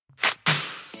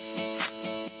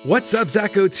What's up,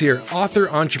 Zach Oates here, author,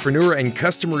 entrepreneur, and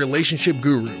customer relationship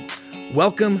guru.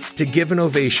 Welcome to Give an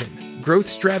Ovation, growth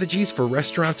strategies for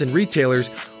restaurants and retailers,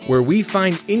 where we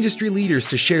find industry leaders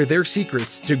to share their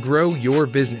secrets to grow your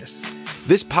business.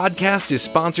 This podcast is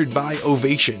sponsored by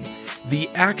Ovation, the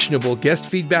actionable guest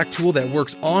feedback tool that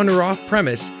works on or off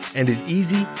premise and is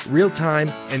easy, real-time,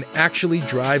 and actually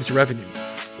drives revenue.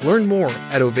 Learn more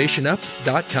at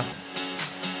ovationup.com.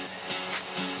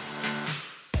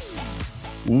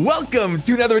 Welcome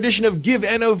to another edition of Give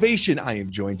an Ovation. I am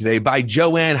joined today by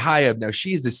Joanne Hyab. Now,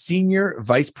 she is the Senior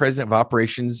Vice President of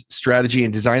Operations, Strategy,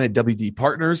 and Design at WD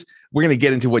Partners. We're going to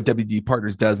get into what WD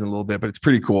Partners does in a little bit, but it's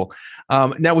pretty cool.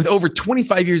 Now, with over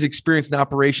 25 years experience in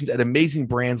operations at amazing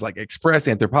brands like Express,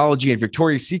 Anthropologie, and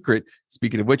Victoria's Secret,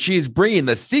 speaking of which, she is bringing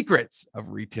the secrets of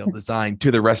retail design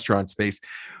to the restaurant space.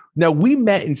 Now, we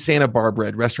met in Santa Barbara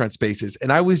at Restaurant Spaces,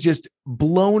 and I was just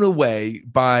blown away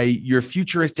by your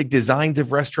futuristic designs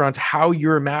of restaurants, how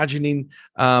you're imagining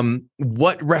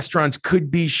what restaurants could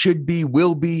be, should be,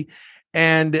 will be.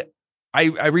 And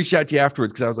I reached out to you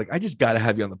afterwards because I was like, I just got to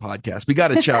have you on the podcast. We got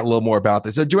to chat a little more about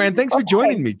this. So, Joanne, thanks for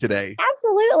joining me today.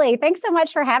 Absolutely. Thanks so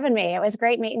much for having me. It was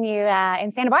great meeting you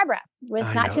in Santa Barbara. It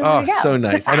was not too long ago. So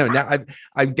nice. I know. Now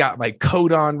I've got my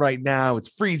coat on right now. It's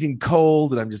freezing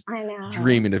cold, and I'm just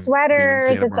dreaming of sweaters.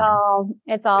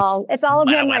 It's all a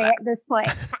memory at this point.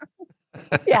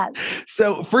 Yeah.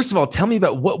 So first of all, tell me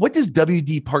about what does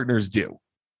WD Partners do?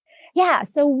 Yeah.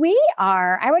 So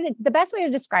the best way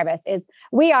to describe us is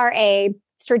we are a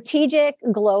strategic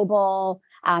global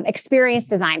experience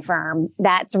design firm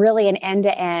that's really an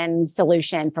end-to-end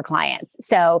solution for clients.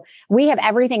 So we have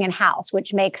everything in-house,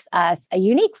 which makes us a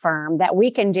unique firm that we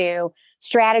can do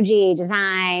strategy,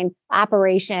 design,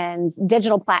 operations,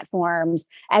 digital platforms,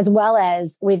 as well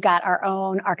as we've got our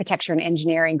own architecture and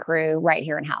engineering crew right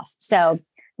here in-house. So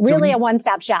really a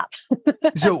one-stop shop.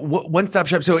 So one-stop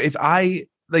shop. So if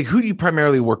who do you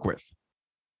primarily work with?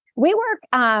 We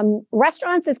work,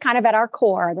 restaurants is kind of at our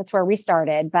core. That's where we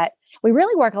started, but we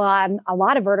really work on a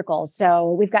lot of verticals.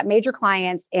 So we've got major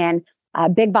clients in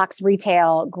big box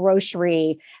retail,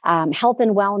 grocery, health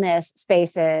and wellness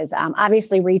spaces,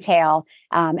 obviously retail,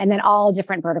 and then all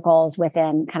different verticals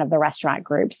within kind of the restaurant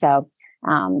group. So,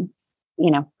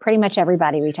 pretty much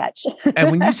everybody we touch.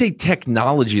 And when you say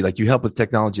technology, like you help with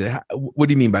technology, what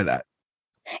do you mean by that?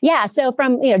 Yeah. So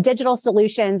from, digital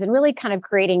solutions and really kind of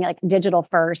creating like digital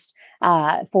first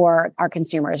for our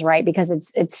consumers, right? Because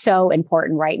it's so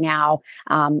important right now,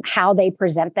 how they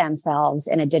present themselves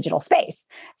in a digital space.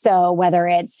 So whether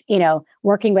it's,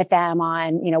 working with them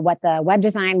on, what the web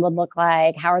design would look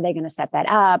like, how are they going to set that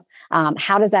up?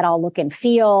 How does that all look and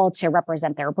feel to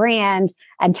represent their brand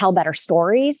and tell better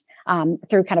stories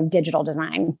through kind of digital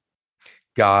design.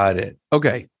 Got it.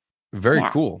 Okay. Very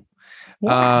cool.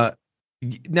 Yeah.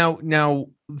 Now,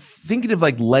 thinking of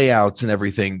like layouts and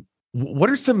everything, what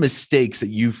are some mistakes that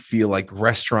you feel like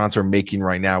restaurants are making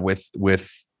right now with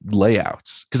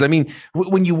layouts? Because I mean,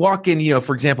 when you walk in,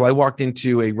 for example, I walked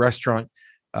into a restaurant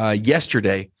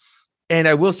yesterday, and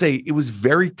I will say it was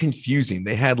very confusing.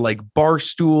 They had like bar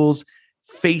stools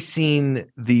facing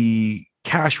the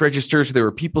cash register. So there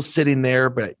were people sitting there,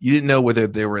 but you didn't know whether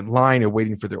they were in line or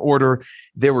waiting for their order.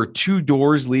 There were two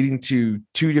doors leading to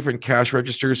two different cash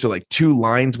registers. So like two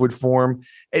lines would form.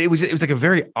 And it was like a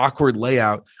very awkward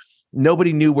layout.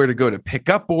 Nobody knew where to go to pick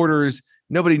up orders.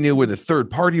 Nobody knew where the third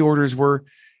party orders were.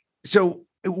 So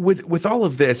with all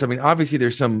of this, I mean, obviously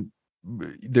there's some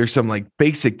like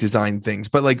basic design things,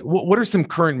 but like, what are some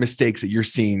current mistakes that you're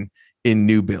seeing in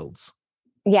new builds?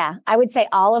 Yeah, I would say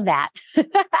all of that.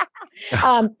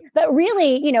 But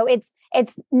really,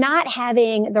 it's not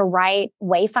having the right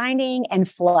wayfinding and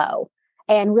flow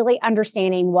and really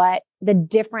understanding what the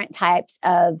different types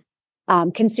of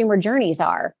consumer journeys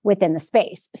are within the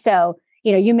space. So,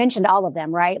 you mentioned all of them,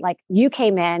 right? Like you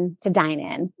came in to dine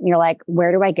in, and you're like,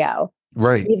 where do I go?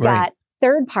 Right. You've got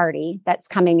third party that's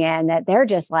coming in that they're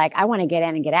just like, I want to get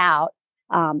in and get out.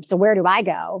 So where do I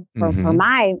go for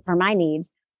my needs?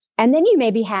 And then you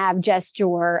maybe have just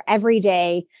your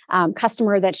everyday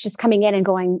customer that's just coming in and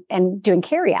going and doing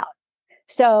carry out.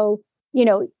 So,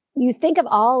 you think of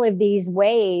all of these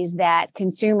ways that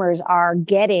consumers are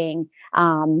getting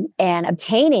and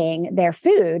obtaining their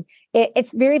food.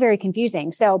 It's very, very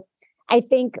confusing. So I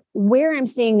think where I'm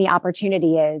seeing the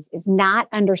opportunity is not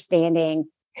understanding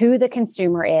who the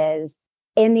consumer is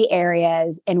in the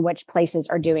areas in which places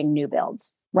are doing new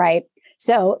builds, right?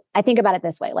 So I think about it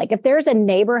this way, like if there's a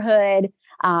neighborhood,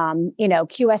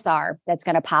 QSR that's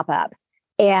going to pop up,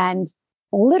 and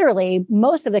literally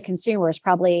most of the consumers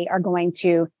probably are going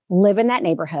to live in that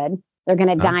neighborhood. They're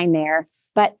going to dine there.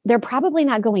 but they're probably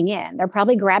not going in. They're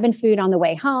probably grabbing food on the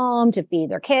way home to feed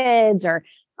their kids or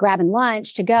grabbing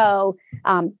lunch to go.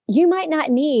 You might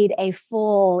not need a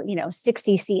full,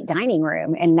 60 seat dining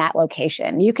room in that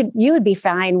location. You would be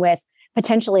fine with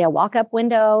potentially a walk-up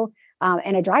window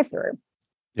and a drive-through.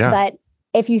 Yeah. But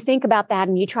if you think about that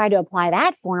and you try to apply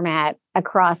that format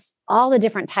across all the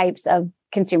different types of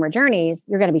consumer journeys,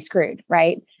 you're going to be screwed,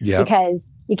 right? Yeah. Because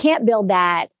you can't build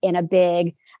that in a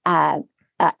big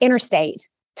interstate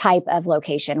type of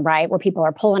location, right? Where people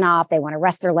are pulling off, they want to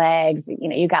rest their legs.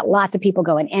 You've got lots of people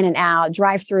going in and out,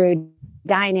 drive through,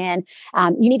 dine in.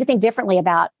 You need to think differently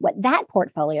about what that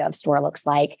portfolio of store looks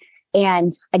like.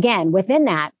 And again, within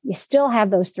that, you still have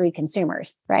those three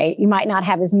consumers, right? You might not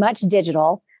have as much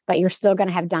digital, but you're still going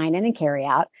to have dine in and carry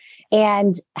out.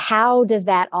 And how does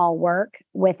that all work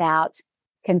without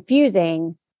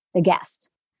confusing the guest?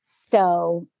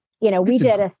 So, we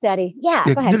did a study. Yeah,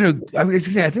 go ahead. No, I was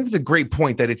gonna say, I think it's a great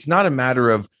point that it's not a matter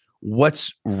of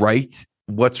what's right,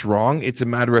 what's wrong. It's a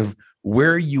matter of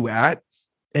where are you at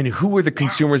and who are the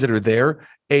consumers that are there.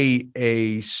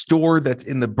 A store that's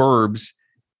in the burbs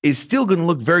is still going to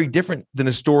look very different than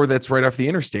a store that's right off the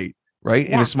interstate, right?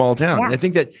 In a small town. Yeah. And I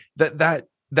think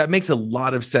that makes a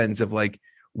lot of sense of like,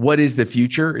 what is the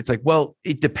future? It's like, well,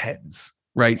 it depends,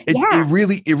 right?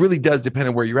 It really does depend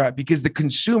on where you're at, because the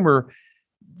consumer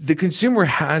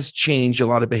has changed a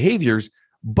lot of behaviors,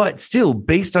 but still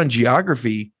based on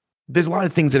geography, there's a lot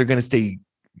of things that are going to stay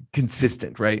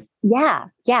consistent, right? Yeah.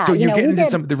 Yeah. So you're getting into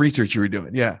some of the research you were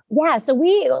doing. Yeah. Yeah. So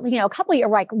we, a couple of years,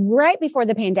 like right before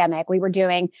the pandemic, we were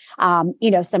doing,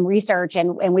 some research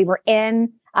and we were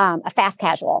in a fast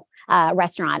casual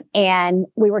restaurant, and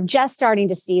we were just starting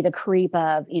to see the creep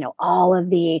of, all of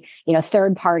the,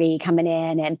 third party coming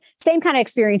in, and same kind of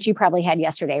experience you probably had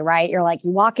yesterday, right? You're like,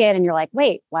 you walk in and you're like,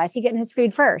 wait, why is he getting his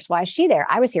food first? Why is she there?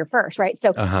 I was here first. Right.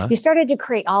 So you started to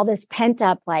create all this pent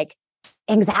up like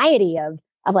anxiety of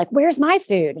like, where's my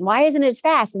food? And why isn't it as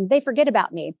fast? And they forget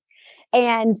about me.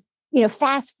 And,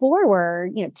 fast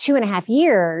forward, 2.5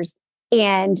 years,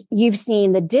 and you've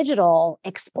seen the digital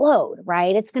explode,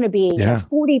 right? It's going to be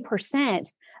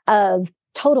 40% of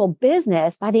total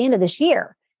business by the end of this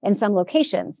year in some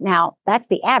locations. Now, that's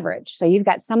the average. So you've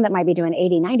got some that might be doing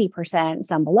 80, 90%,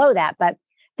 some below that. But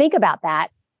think about that.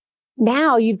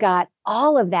 Now you've got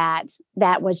all of that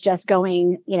was just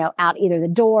going, out either the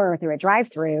door or through a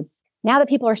drive-through. Now that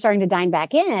people are starting to dine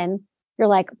back in, you're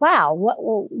like, wow,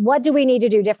 what do we need to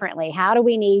do differently? How do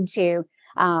we need to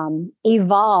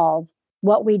evolve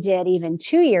what we did even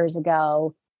 2 years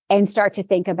ago and start to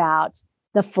think about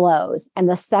the flows and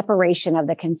the separation of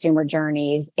the consumer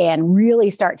journeys and really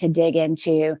start to dig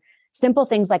into simple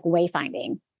things like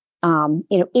wayfinding,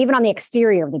 even on the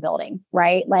exterior of the building,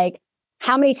 right? Like,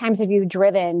 how many times have you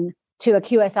driven to a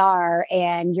QSR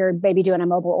and you're maybe doing a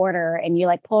mobile order and you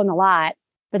like pull in the lot,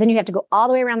 but then you have to go all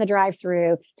the way around the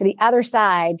drive-through to the other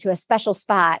side to a special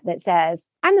spot that says,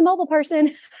 I'm the mobile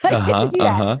person. I do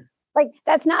that. Like,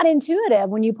 that's not intuitive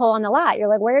when you pull on the lot. You're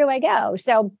like, where do I go?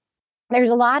 So there's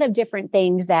a lot of different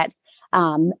things that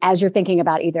as you're thinking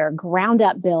about either ground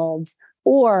up builds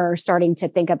or starting to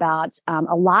think about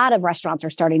a lot of restaurants are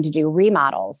starting to do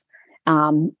remodels.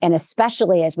 And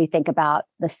especially as we think about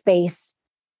the space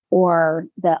or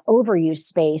the overuse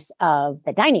space of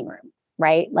the dining room,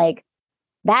 right? Like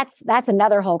that's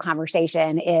another whole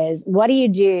conversation is, what do you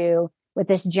do with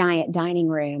this giant dining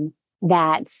room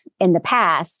that in the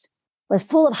past was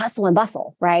full of hustle and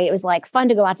bustle, right? It was like fun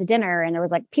to go out to dinner and there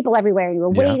was like people everywhere and you were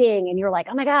waiting and you're like,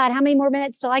 oh my God, how many more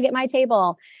minutes till I get my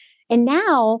table? And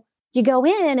now you go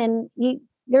in and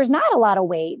there's not a lot of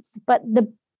waits, but the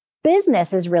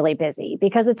business is really busy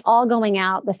because it's all going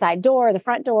out the side door, the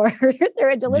front door, they're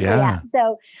a delivery app.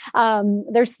 So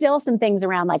there's still some things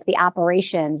around like the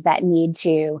operations that need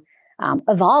to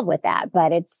evolve with that.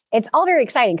 But it's all very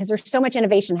exciting because there's so much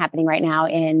innovation happening right now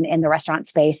in the restaurant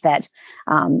space that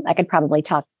I could probably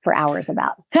talk for hours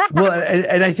about. Well,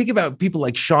 and I think about people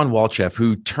like Sean Walchef,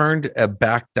 who turned a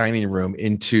back dining room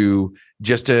into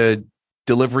just a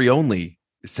delivery only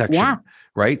section,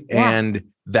 right? Yeah. And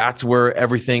that's where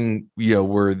everything,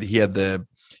 where he had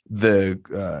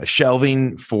the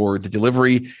shelving for the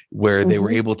delivery, where they were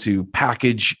able to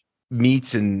package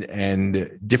meats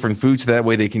and different foods. So that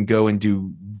way they can go and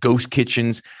do ghost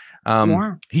kitchens.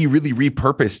 He really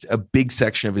repurposed a big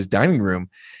section of his dining room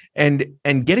and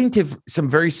getting to some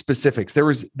very specifics. There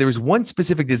was one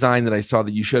specific design that I saw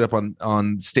that you showed up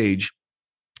on stage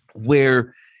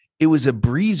where it was a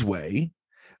breezeway,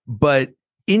 but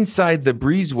inside the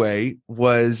breezeway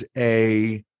was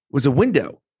a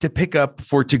window to pick up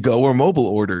for to-go or mobile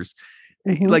orders.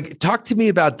 Like, talk to me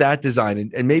about that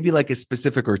design and maybe like a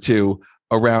specific or two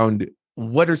around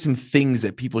what are some things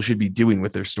that people should be doing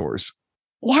with their stores?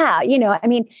 Yeah. I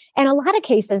mean, in a lot of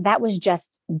cases, that was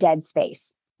just dead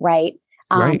space, right?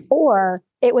 Right. Or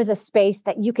it was a space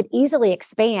that you could easily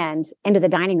expand into the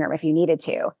dining room if you needed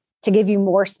to give you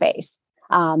more space,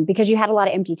 because you had a lot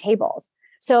of empty tables.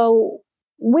 So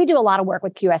we do a lot of work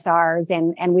with QSRs,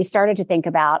 and we started to think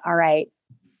about, all right,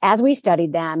 as we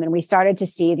studied them and we started to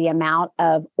see the amount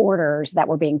of orders that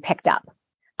were being picked up,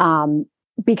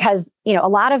 because a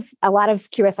lot of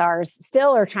QSRs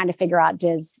still are trying to figure out,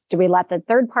 do we let the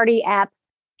third party app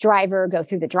driver go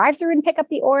through the drive-through and pick up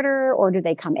the order, or do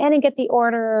they come in and get the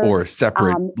order, or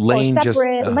separate lane?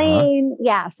 Lane,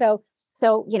 yeah. So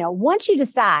once you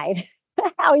decide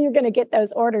how you're going to get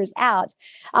those orders out,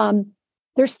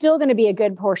 there's still going to be a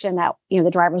good portion that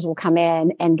the drivers will come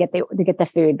in and get the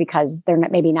food because they're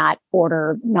maybe not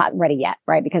ready yet,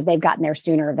 right? Because they've gotten there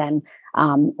sooner than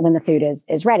when the food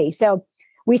is ready. So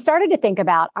we started to think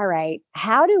about, all right,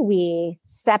 how do we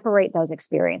separate those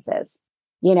experiences?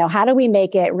 How do we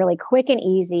make it really quick and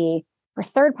easy for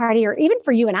third party, or even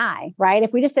for you and I, right?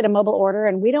 If we just did a mobile order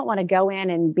and we don't want to go in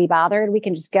and be bothered, we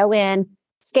can just go in,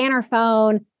 scan our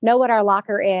phone, know what our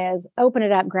locker is, open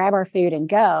it up, grab our food and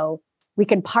go. We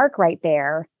can park right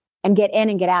there and get in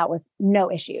and get out with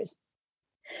no issues.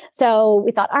 So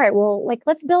we thought, all right, well,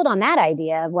 let's build on that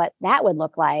idea of what that would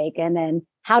look like. And then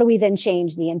how do we then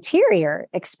change the interior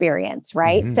experience,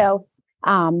 right? Mm-hmm. So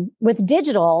with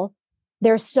digital,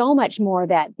 there's so much more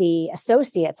that the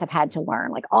associates have had to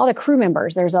learn, like all the crew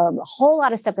members. There's a whole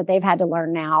lot of stuff that they've had to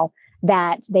learn now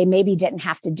that they maybe didn't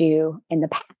have to do in the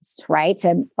past, right?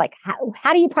 To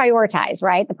how do you prioritize,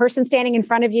 right? The person standing in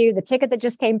front of you, the ticket that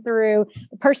just came through,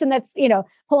 the person that's,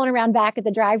 pulling around back at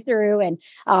the drive-through.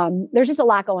 And there's just a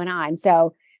lot going on.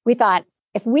 So we thought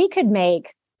if we could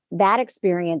make that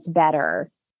experience better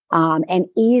and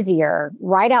easier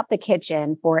right out the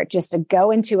kitchen for it just to go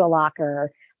into a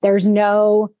locker, there's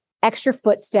no extra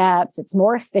footsteps. It's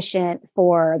more efficient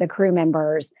for the crew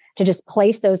members to just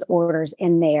place those orders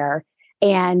in there,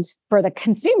 and for the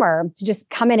consumer to just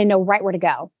come in and know right where to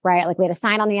go, right? Like we had a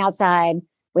sign on the outside,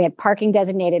 we had parking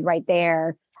designated right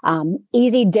there,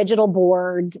 easy digital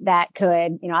boards that could,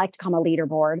 I like to call them a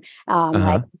leaderboard,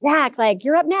 like Zach,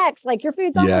 you're up next, your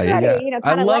food's almost ready. Yeah.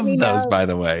 I love those, by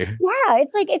the way. Yeah,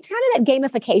 it's kind of that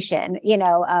gamification,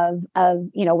 of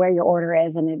where your order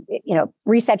is, and it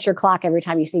resets your clock every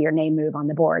time you see your name move on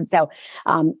the board. So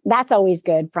that's always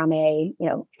good from a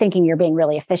thinking you're being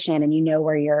really efficient and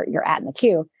where you're at in the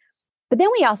queue. But then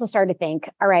we also started to think,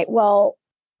 all right, well,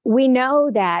 we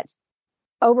know that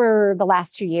over the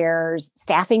last 2 years,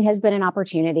 staffing has been an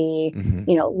opportunity.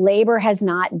 Mm-hmm. Labor has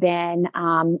not been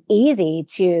easy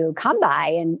to come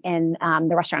by in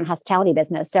the restaurant and hospitality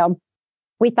business. So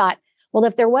we thought, well,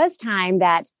 if there was time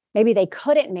that maybe they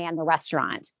couldn't man the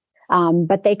restaurant,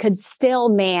 but they could still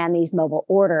man these mobile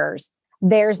orders,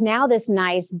 there's now this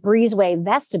nice breezeway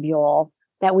vestibule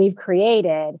that we've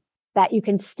created that you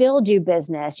can still do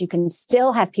business. You can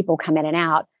still have people come in and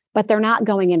out, but they're not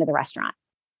going into the restaurant.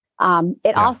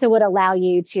 It also would allow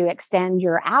you to extend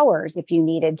your hours if you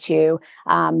needed to,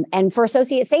 and for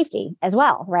associate safety as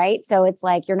well, right? So it's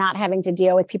like you're not having to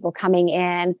deal with people coming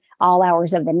in all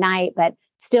hours of the night, but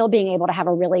still being able to have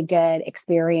a really good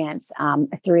experience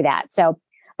through that. So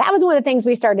that was one of the things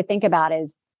we started to think about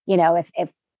is,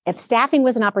 if staffing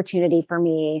was an opportunity for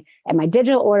me and my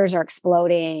digital orders are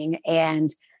exploding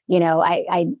and,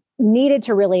 I needed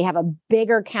to really have a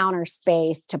bigger counter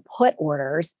space to put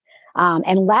orders,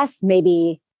 and less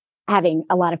maybe having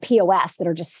a lot of POS that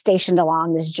are just stationed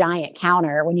along this giant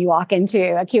counter when you walk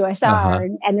into a QSR,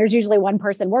 and there's usually one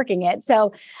person working it.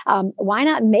 So why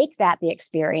not make that the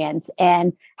experience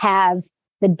and have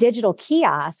the digital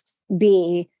kiosks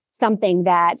be something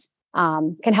that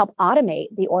can help automate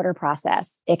the order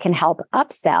process? It can help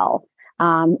upsell.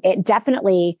 It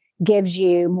definitely gives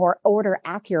you more order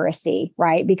accuracy,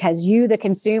 right? Because you, the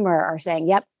consumer, are saying,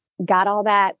 yep, got all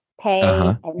that, pay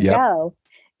and go.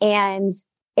 And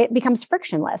it becomes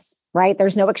frictionless, right?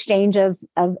 There's no exchange of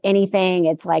anything.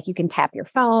 It's like you can tap your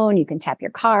phone, you can tap your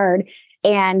card,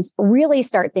 and really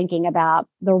start thinking about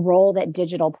the role that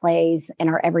digital plays in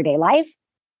our everyday life.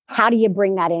 How do you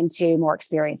bring that into more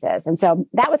experiences? And so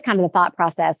that was kind of the thought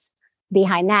process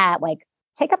behind that,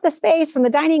 take up the space from the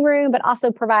dining room, but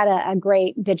also provide a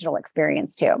great digital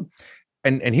experience too.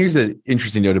 And here's an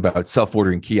interesting note about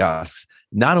self-ordering kiosks.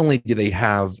 Not only do they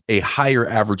have a higher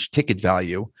average ticket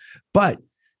value, but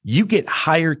you get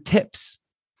higher tips.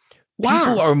 Yeah.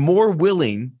 People are more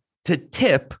willing to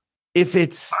tip if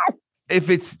it's if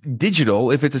it's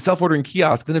digital, if it's a self-ordering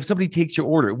kiosk, then if somebody takes your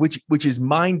order, which is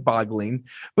mind-boggling,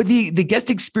 but the guest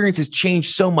experience has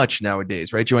changed so much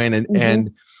nowadays, right, Joanne?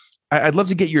 And I'd love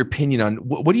to get your opinion on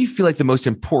what do you feel like the most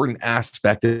important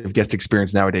aspect of guest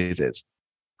experience nowadays is?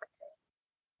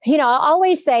 I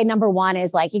always say number one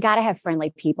is like, you got to have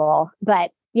friendly people,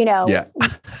 but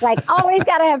like always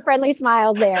got to have friendly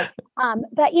smiles there.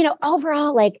 But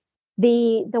overall, like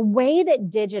the way that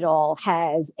digital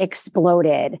has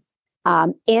exploded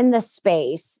in the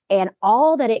space and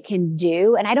all that it can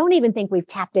do, and I don't even think we've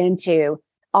tapped into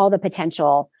all the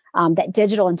potential that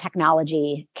digital and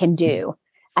technology can do.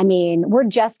 I mean, we're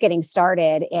just getting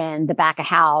started in the back of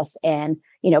house and,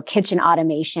 kitchen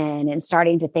automation and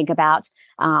starting to think about,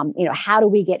 how do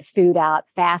we get food out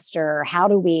faster? How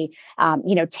do we,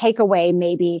 take away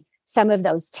maybe some of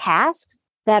those tasks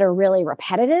that are really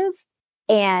repetitive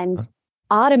and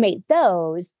automate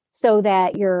those so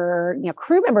that your,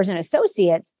 crew members and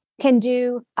associates can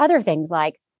do other things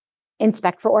like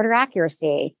inspect for order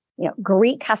accuracy,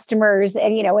 greet customers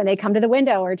and, when they come to the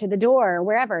window or to the door or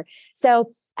wherever.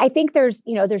 So I think there's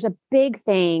a big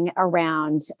thing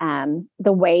around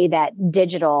the way that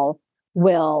digital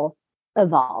will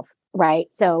evolve, right?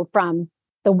 So from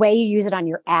the way you use it on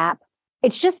your app,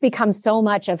 it's just become so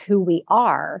much of who we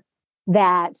are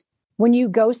that when you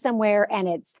go somewhere and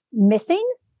it's missing,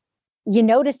 you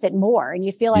notice it more and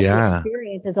you feel like the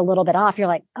experience is a little bit off. You're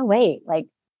like, oh, wait, like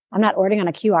I'm not ordering on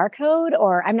a QR code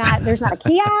or there's not a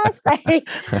kiosk, right?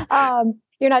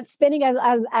 You're not spinning an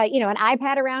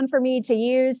iPad around for me to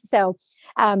use. So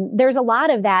there's a lot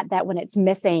of that when it's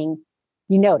missing,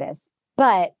 you notice.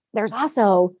 But there's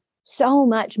also so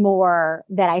much more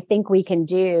that I think we can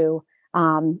do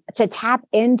to tap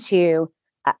into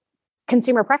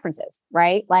consumer preferences,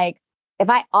 right? Like if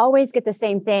I always get the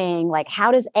same thing, like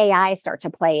how does AI start to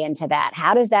play into that?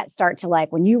 How does that start to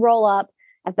like when you roll up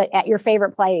at your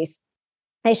favorite place,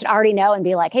 they should already know and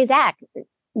be like, hey, Zach,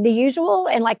 the usual.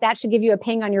 And like that should give you a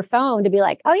ping on your phone to be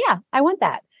like, oh yeah, I want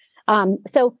that.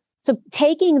 So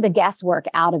taking the guesswork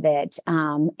out of it.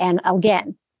 And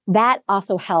again, that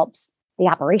also helps the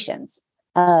operations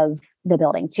of the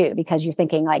building too, because you're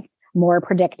thinking like more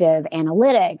predictive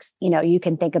analytics, you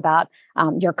can think about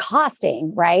your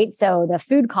costing, right? So the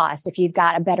food cost, if you've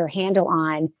got a better handle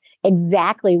on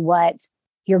exactly what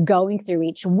you're going through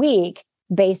each week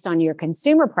based on your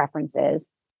consumer preferences,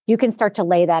 you can start to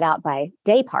lay that out by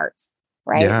day parts,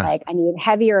 right? Yeah. Like I need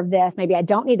heavier of this. Maybe I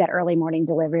don't need that early morning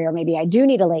delivery, or maybe I do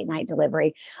need a late night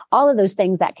delivery. All of those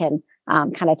things that can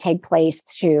kind of take place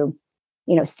to,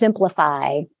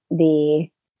 simplify the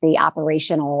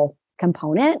operational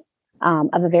component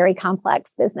of a very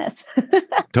complex business.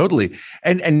 Totally.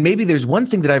 And maybe there's one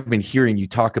thing that I've been hearing you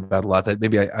talk about a lot that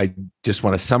maybe I just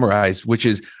want to summarize, which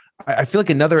is I feel like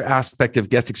another aspect of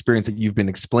guest experience that you've been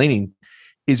explaining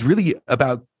is really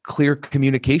about clear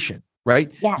communication,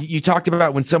 right? Yes. You talked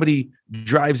about when somebody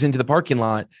drives into the parking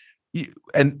lot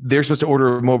and they're supposed to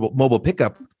order a mobile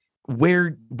pickup.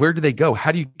 Where do they go?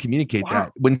 How do you communicate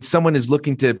that? When someone is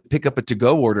looking to pick up a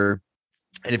to-go order,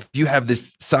 and if you have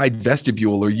this side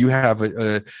vestibule or you have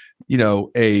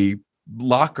a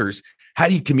lockers, how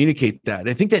do you communicate that?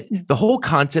 I think that the whole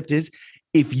concept is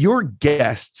if your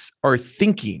guests are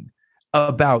thinking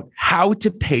about how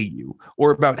to pay you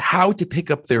or about how to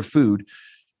pick up their food,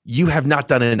 you have not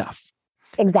done enough.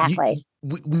 Exactly.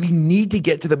 We need to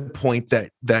get to the point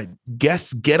that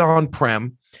guests get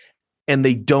on-prem and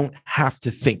they don't have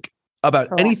to think about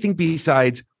anything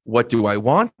besides what do I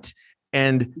want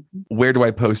and where do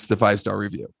I post the 5-star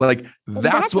review? Like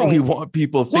that's what we want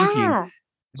people thinking.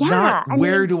 Not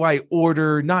where do I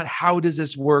order, not how does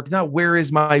this work, not where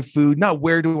is my food, not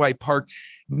where do I park.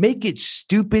 Make it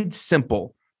stupid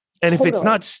simple. And if it's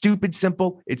not stupid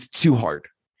simple, it's too hard.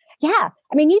 Yeah.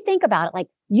 I mean, you think about it, like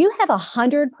you have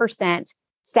 100%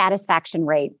 satisfaction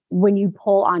rate when you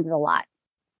pull onto the lot.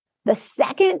 The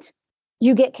second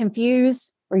you get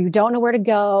confused or you don't know where to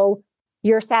go,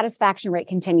 your satisfaction rate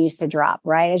continues to drop,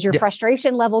 right? As your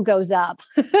frustration level goes up,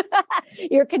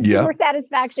 your consumer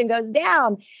satisfaction goes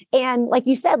down. And like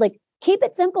you said, like keep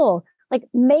it simple, like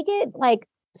make it like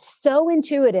so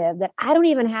intuitive that I don't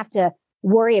even have to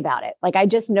worry about it. Like I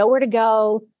just know where to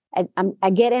go. I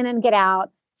get in and get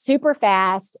out super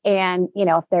fast. And,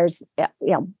 if there's,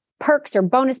 perks or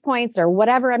bonus points or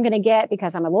whatever I'm going to get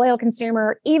because I'm a loyal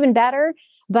consumer, even better.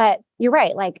 But you're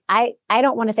right. Like, I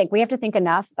don't want to think, we have to think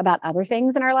enough about other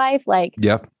things in our life. Like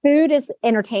food is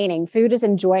entertaining. Food is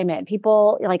enjoyment.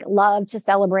 People like love to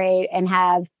celebrate and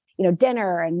have,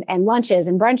 dinner and lunches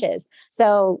and brunches.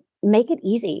 So make it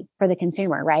easy for the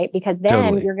consumer, right? Because then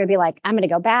Totally. you're going to be like, I'm going to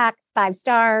go back 5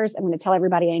 stars. I'm going to tell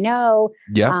everybody I know,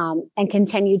 Yeah. and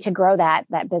continue to grow that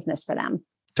business for them.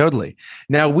 Totally.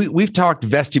 Now we've talked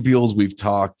vestibules, we've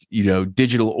talked,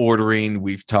 digital ordering,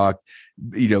 we've talked,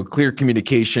 clear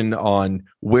communication on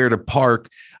where to park.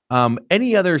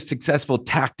 Any other successful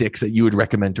tactics that you would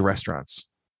recommend to restaurants?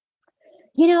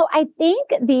 I think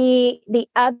the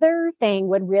other thing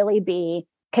would really be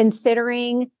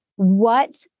considering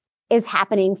what is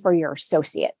happening for your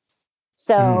associates.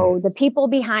 So the people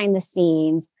behind the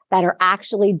scenes that are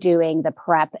actually doing the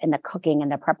prep and the cooking and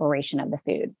the preparation of the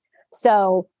food.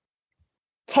 So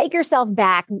take yourself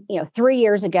back, 3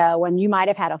 years ago when you might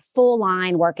have had a full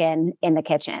line working in the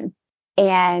kitchen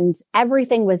and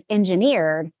everything was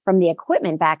engineered from the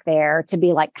equipment back there to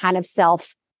be like kind of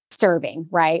self-serving,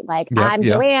 right? Like I'm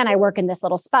Joanne, I work in this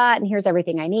little spot and here's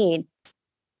everything I need.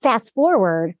 Fast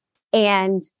forward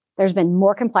and there's been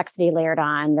more complexity layered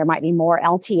on. There might be more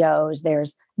LTOs,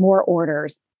 there's more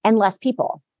orders and less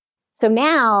people. So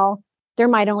now there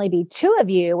might only be 2 of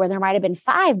you where there might have been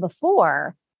 5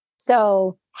 before.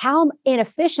 So how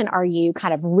inefficient are you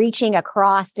kind of reaching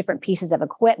across different pieces of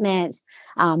equipment,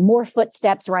 more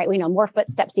footsteps, right? We know more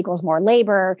footsteps equals more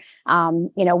labor.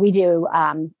 We do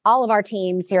all of our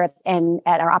teams here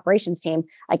at our operations team,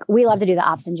 like we love to do the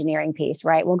ops engineering piece,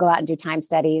 right? We'll go out and do time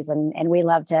studies and we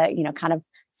love to, kind of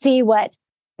see what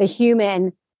the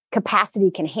human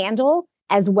capacity can handle,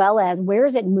 as well as where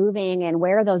is it moving and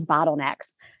where are those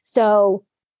bottlenecks. So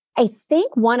I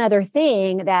think one other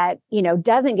thing that,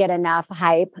 doesn't get enough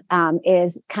hype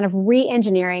is kind of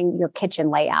re-engineering your kitchen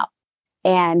layout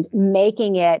and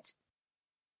making it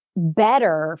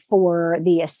better for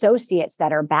the associates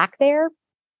that are back there,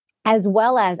 as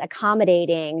well as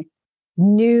accommodating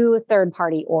new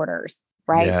third-party orders,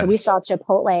 right? Yes. So we saw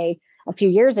Chipotle a few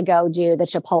years ago do the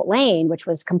Chipotle Lane, which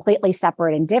was completely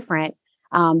separate and different.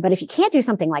 But if you can't do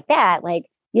something like that, like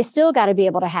you still got to be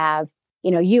able to have,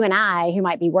 you and I who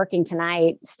might be working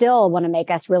tonight still want to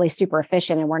make us really super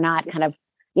efficient, and we're not kind of,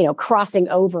 crossing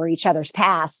over each other's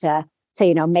paths to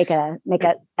make a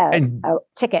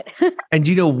ticket.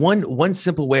 And one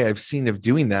simple way I've seen of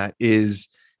doing that is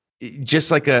just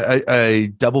like a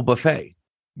double buffet.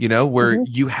 Where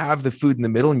you have the food in the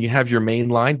middle and you have your main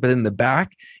line, but in the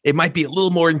back, it might be a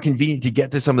little more inconvenient to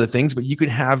get to some of the things, but you could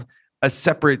have a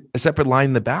separate line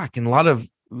in the back. And a lot of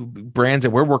brands that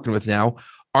we're working with now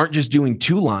aren't just doing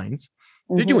 2 lines,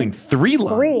 they're doing 3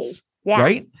 lines,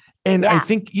 right? And I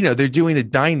think, they're doing a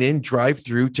dine-in,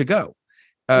 drive-through to go,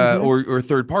 or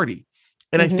third party.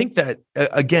 And I think that,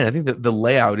 again, I think that the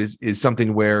layout is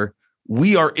something where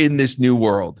we are in this new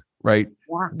world, right?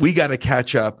 Yeah. We got to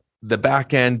catch up. The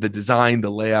back end, the design,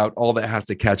 the layout, all that has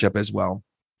to catch up as well.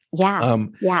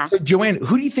 Yeah. So Joanne,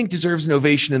 who do you think deserves an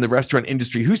ovation in the restaurant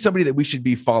industry? Who's somebody that we should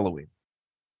be following?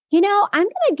 I'm going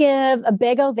to give a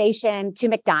big ovation to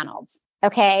McDonald's.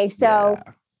 Okay. So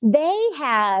they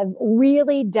have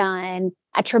really done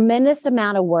a tremendous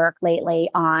amount of work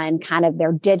lately on kind of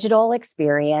their digital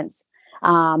experience,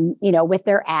 with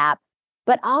their app,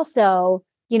 but also,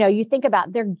 you think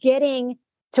about they're getting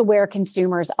to where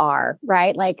consumers are,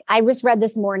 right? Like I just read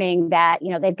this morning that,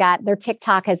 they've got their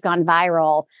TikTok has gone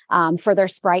viral for their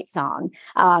Sprite song,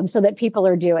 so that people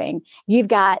are doing. You've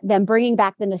got them bringing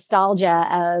back the nostalgia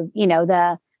of,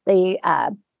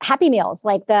 the Happy Meals,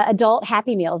 like the adult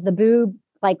Happy Meals, the boob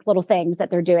like little things that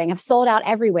they're doing have sold out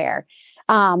everywhere.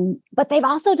 But they've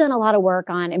also done a lot of work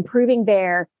on improving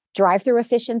their drive-through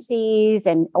efficiencies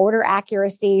and order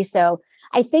accuracy. So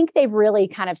I think they've really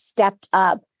kind of stepped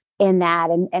up in that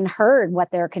and heard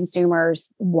what their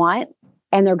consumers want,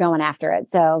 and they're going after it.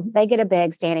 So they get a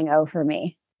big standing O for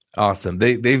me. Awesome.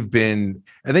 They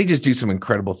just do some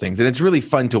incredible things, and it's really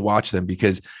fun to watch them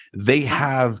because they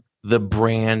have the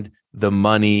brand, the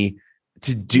money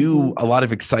to do a lot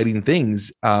of exciting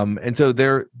things. And so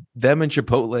them and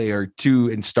Chipotle are 2,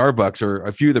 and Starbucks are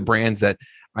a few of the brands that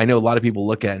I know a lot of people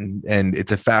look at, and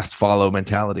it's a fast follow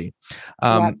mentality.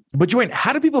 But Joanne,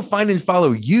 how do people find and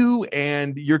follow you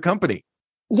and your company?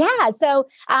 Yeah. So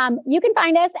you can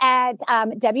find us at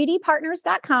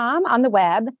wdpartners.com on the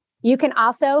web. You can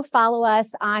also follow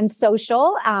us on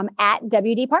social at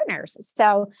WD Partners.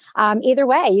 So either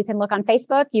way, you can look on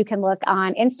Facebook, you can look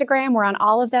on Instagram. We're on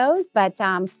all of those, but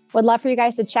would love for you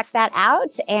guys to check that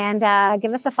out and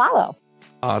give us a follow.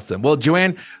 Awesome. Well,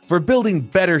 Joanne, for building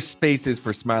better spaces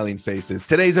for smiling faces,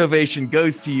 today's ovation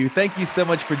goes to you. Thank you so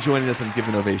much for joining us on Give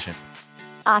an Ovation.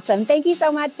 Awesome. Thank you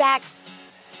so much, Zach.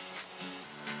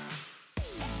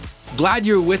 Glad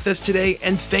you're with us today,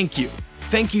 and thank you.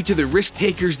 Thank you to the risk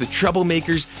takers, the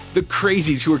troublemakers, the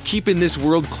crazies who are keeping this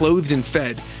world clothed and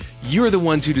fed. You're the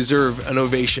ones who deserve an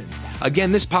ovation.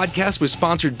 Again, this podcast was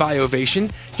sponsored by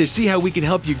Ovation. To see how we can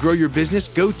help you grow your business,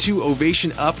 go to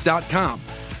ovationup.com.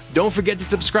 Don't forget to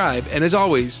subscribe, and as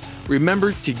always,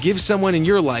 remember to give someone in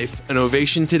your life an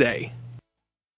ovation today.